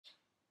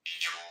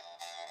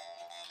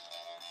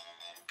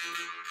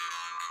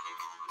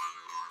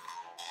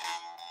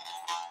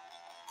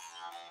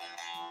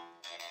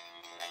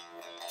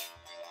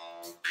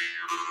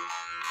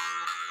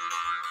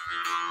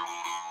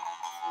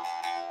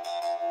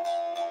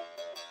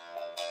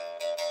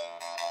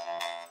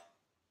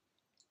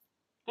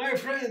Hi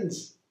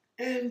friends,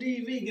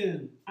 Andy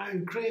Vegan.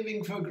 I'm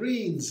craving for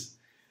greens.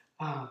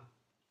 I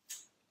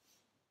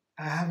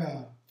have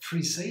a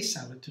Frisée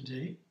salad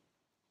today.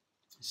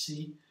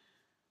 See,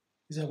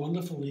 these are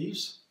wonderful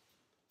leaves.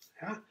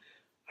 Yeah,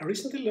 I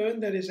recently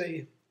learned that is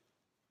a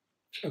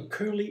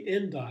curly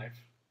endive,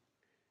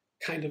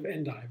 kind of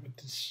endive,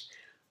 but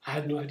I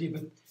had no idea.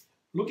 But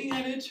looking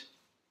at it,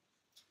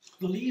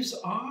 the leaves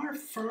are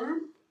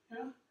firm.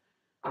 Yeah,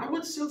 I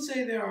would still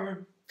say they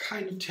are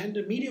kind of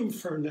tender, medium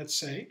firm, let's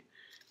say.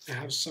 I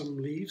have some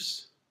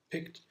leaves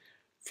picked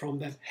from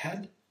that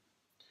head,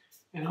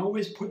 and I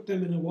always put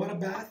them in a water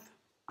bath.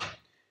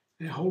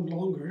 They hold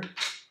longer,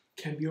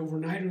 can be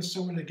overnight or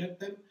so when I get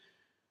them.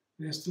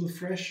 They're still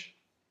fresh.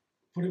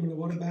 Put them in a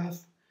water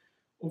bath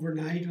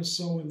overnight or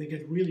so, and they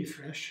get really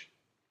fresh.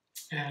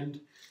 And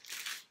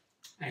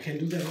I can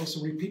do that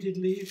also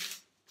repeatedly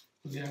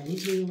when they are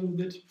wilting a little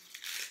bit.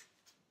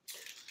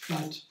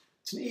 But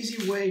it's an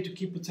easy way to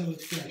keep a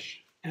salad fresh.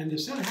 And the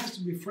salad has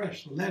to be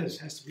fresh. The lettuce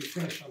has to be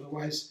fresh,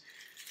 otherwise,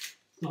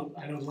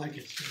 I don't like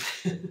it.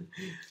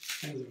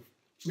 And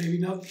maybe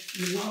not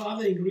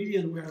other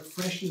ingredient where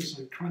freshness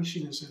and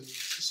crunchiness is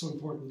so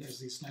important as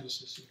these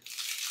lettuces here.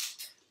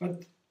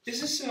 But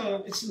this is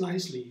it's a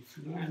nice leaf,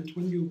 you know. And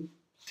when you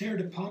tear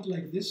it apart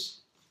like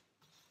this,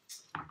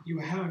 you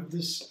have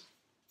this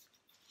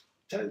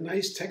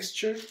nice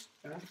texture.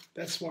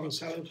 That's what a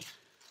salad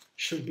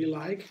should be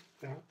like.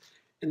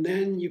 And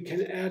then you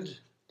can add,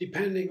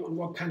 depending on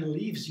what kind of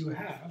leaves you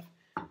have.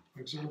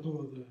 For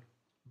example, the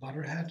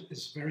butterhead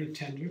is very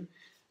tender,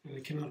 and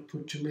I cannot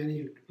put too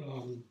many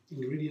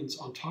ingredients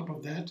on top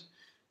of that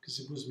because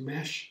it was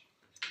mash.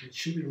 It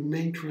should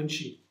remain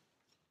crunchy.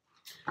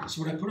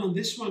 So what I put on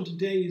this one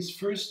today is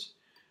first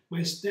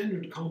my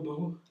standard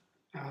combo,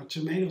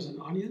 tomatoes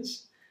and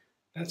onions.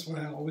 That's what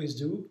I always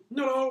do.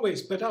 Not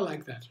always, but I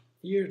like that.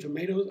 Here,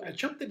 tomatoes. I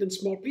chopped it in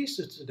small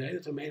pieces today, the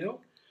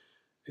tomato.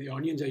 The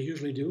onions I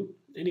usually do.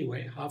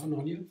 Anyway, half an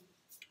onion.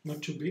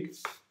 Not too big.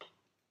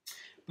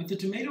 But the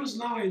tomatoes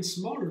now are in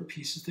smaller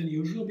pieces than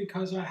usual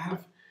because I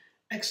have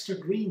extra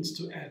greens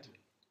to add.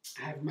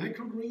 I have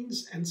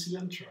microgreens and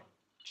cilantro.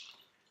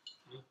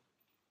 You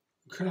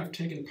could have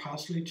taken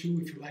parsley too.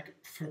 If you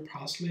prefer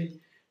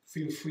parsley,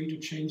 feel free to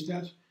change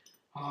that.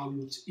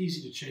 It's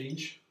easy to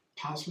change.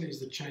 Parsley is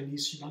the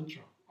Chinese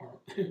cilantro,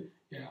 or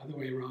yeah, other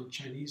way around.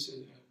 Chinese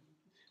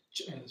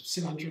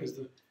cilantro is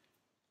the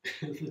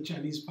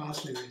Chinese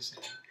parsley, they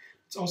say.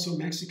 It's also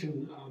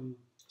Mexican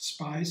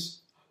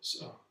spice,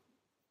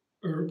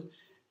 herb,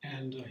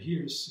 and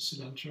here's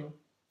cilantro.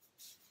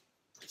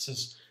 It's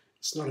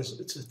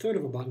a third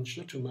of a bunch,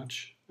 not too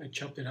much. I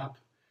chopped it up.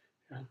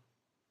 Yeah.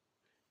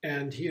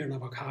 And here an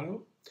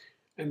avocado.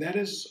 And that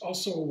is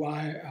also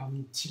why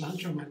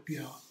cilantro might be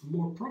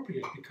more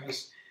appropriate,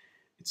 because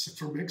it's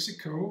from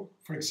Mexico,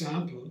 for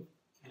example.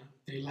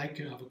 They like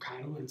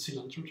avocado and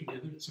cilantro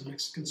together. It's a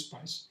Mexican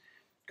spice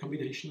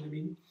combination, I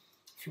mean,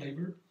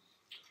 flavor.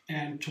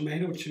 And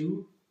tomato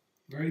too,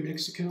 very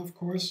Mexican, of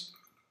course.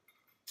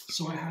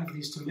 So I have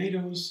these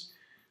tomatoes,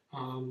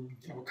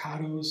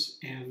 avocados,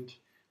 and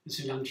the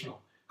cilantro.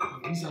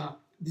 These are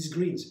these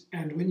greens.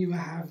 And when you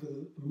have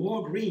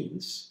more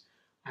greens,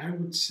 I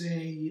would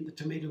say the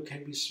tomato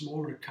can be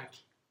smaller cut.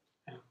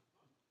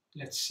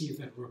 Let's see if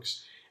that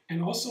works.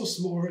 And also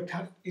smaller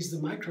cut is the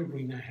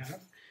microgreen I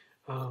have.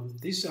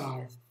 These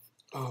are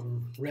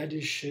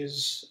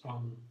radishes,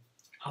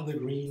 other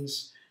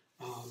greens,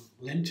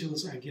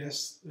 lentils, I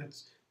guess.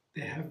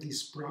 They have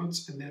these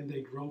sprouts, and then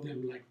they grow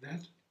them like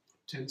that,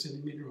 10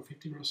 centimeter or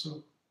 15 or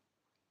so.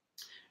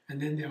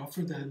 And then they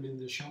offer them in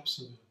the shops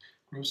and the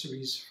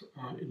groceries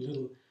in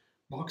little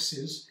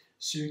boxes,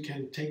 so you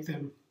can take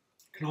them.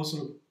 You can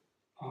also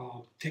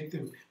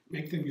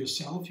make them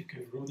yourself. You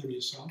can grow them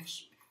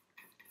yourselves.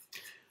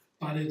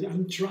 But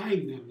I'm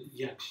trying them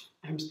yet.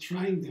 I'm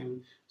trying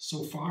them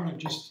so far. I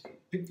just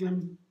pick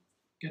them,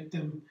 get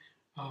them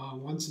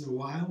once in a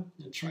while,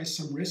 and try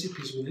some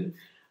recipes with it.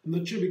 I'm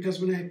not sure,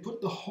 because when I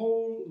put the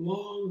whole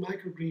long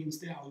microgreens,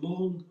 they are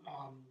long,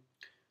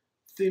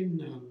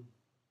 thin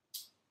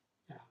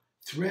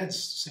threads,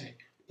 say.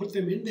 Put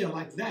them in there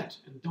like that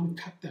and don't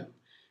cut them.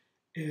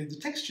 The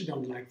texture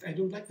I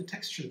don't like the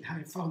texture.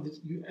 I found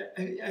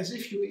it as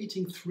if you're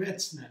eating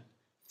threads then,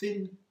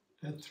 thin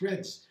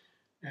threads.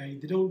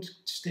 They don't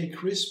stay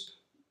crisp.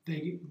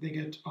 They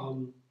get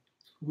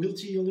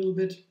wilty a little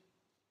bit.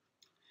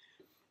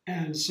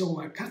 And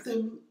so I cut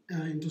them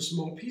into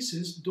small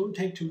pieces. Don't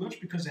take too much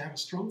because they have a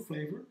strong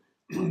flavor.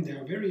 They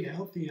are very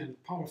healthy and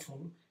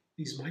powerful,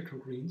 these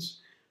microgreens.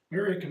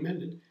 Very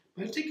recommended.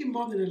 But I take them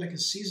more than like a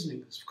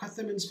seasoning. So cut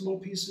them in small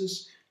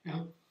pieces,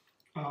 and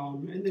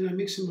then I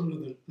mix them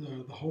under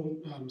the whole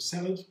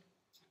salad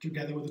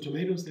together with the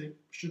tomatoes. They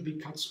should be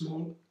cut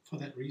small for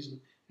that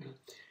reason.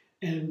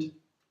 And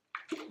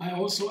I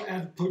also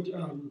put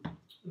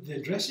the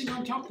dressing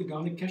on top, the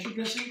garlic cashew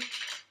dressing.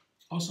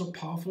 Also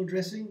powerful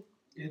dressing.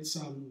 It's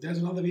there's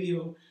another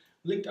video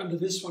linked under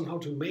this one how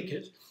to make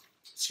it.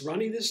 It's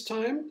runny this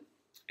time,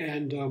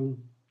 and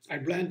I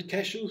blend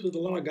cashews with a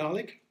lot of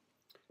garlic,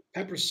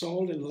 pepper,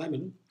 salt, and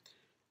lemon,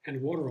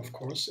 and water, of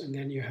course. And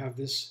then you have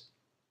this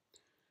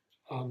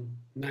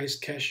nice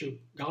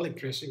garlic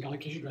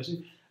cashew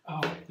dressing.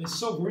 It's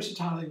so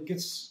versatile. It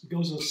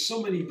goes on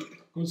so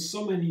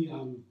many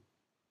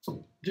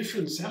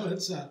different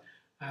salads.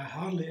 I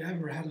hardly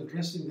ever had a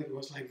dressing that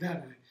was like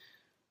that.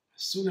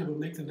 Soon I will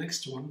make the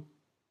next one,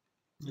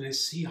 and I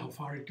see how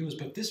far it goes.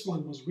 But this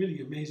one was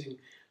really amazing.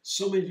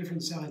 So many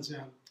different salads.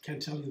 I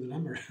can't tell you the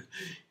number.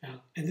 Yeah.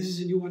 And this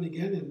is a new one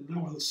again. And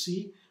now I'll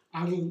see.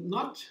 I will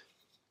not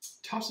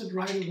toss it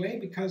right away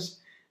because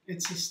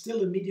it's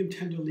still a medium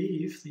tender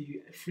leaf,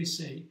 the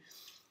Frisée.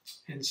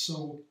 And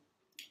so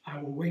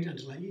I will wait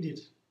until I eat it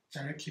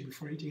directly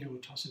before eating. I will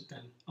toss it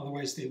then.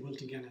 Otherwise they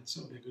wilt again, and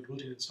so they're good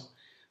wilting, and so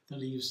the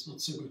leaves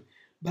not so good.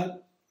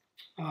 But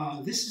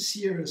this is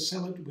here a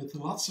salad with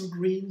lots of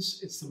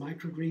greens. It's the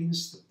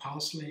microgreens, the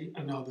parsley,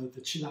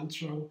 the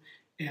cilantro,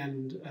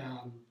 and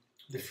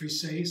the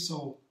Frisée.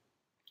 So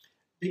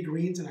big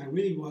greens, and I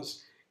really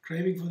was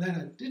craving for that.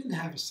 I didn't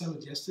have a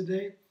salad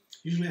yesterday.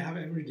 Usually I have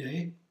it every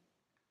day.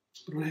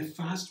 But when I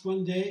fast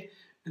one day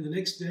and the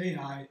next day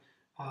I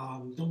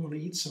don't want to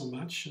eat so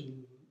much,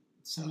 and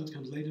salad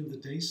comes later in the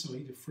day, so I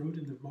eat a fruit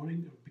in the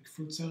morning, a big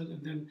fruit salad,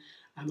 and then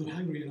I'm not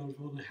hungry, I don't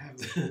want to have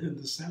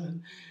the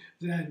salad.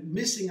 Then I'm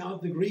missing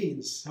out the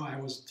greens. So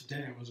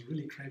today I was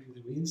really craving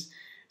the greens,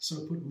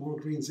 so I put more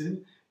greens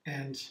in,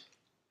 and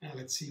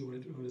let's see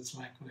what it's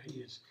like when I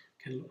eat it.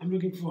 I'm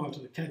looking forward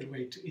to it. Can't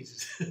wait to eat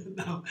it.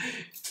 Now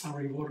I'm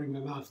already watering my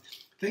mouth.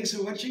 Thanks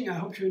for watching. I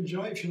hope you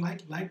enjoy. If you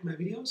like my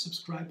video,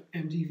 subscribe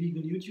MD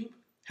Vegan YouTube.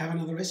 Have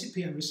another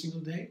recipe every single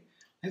day.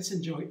 Let's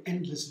enjoy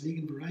endless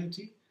vegan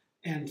variety.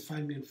 And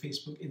find me on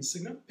Facebook,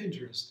 Instagram,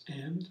 Pinterest,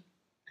 and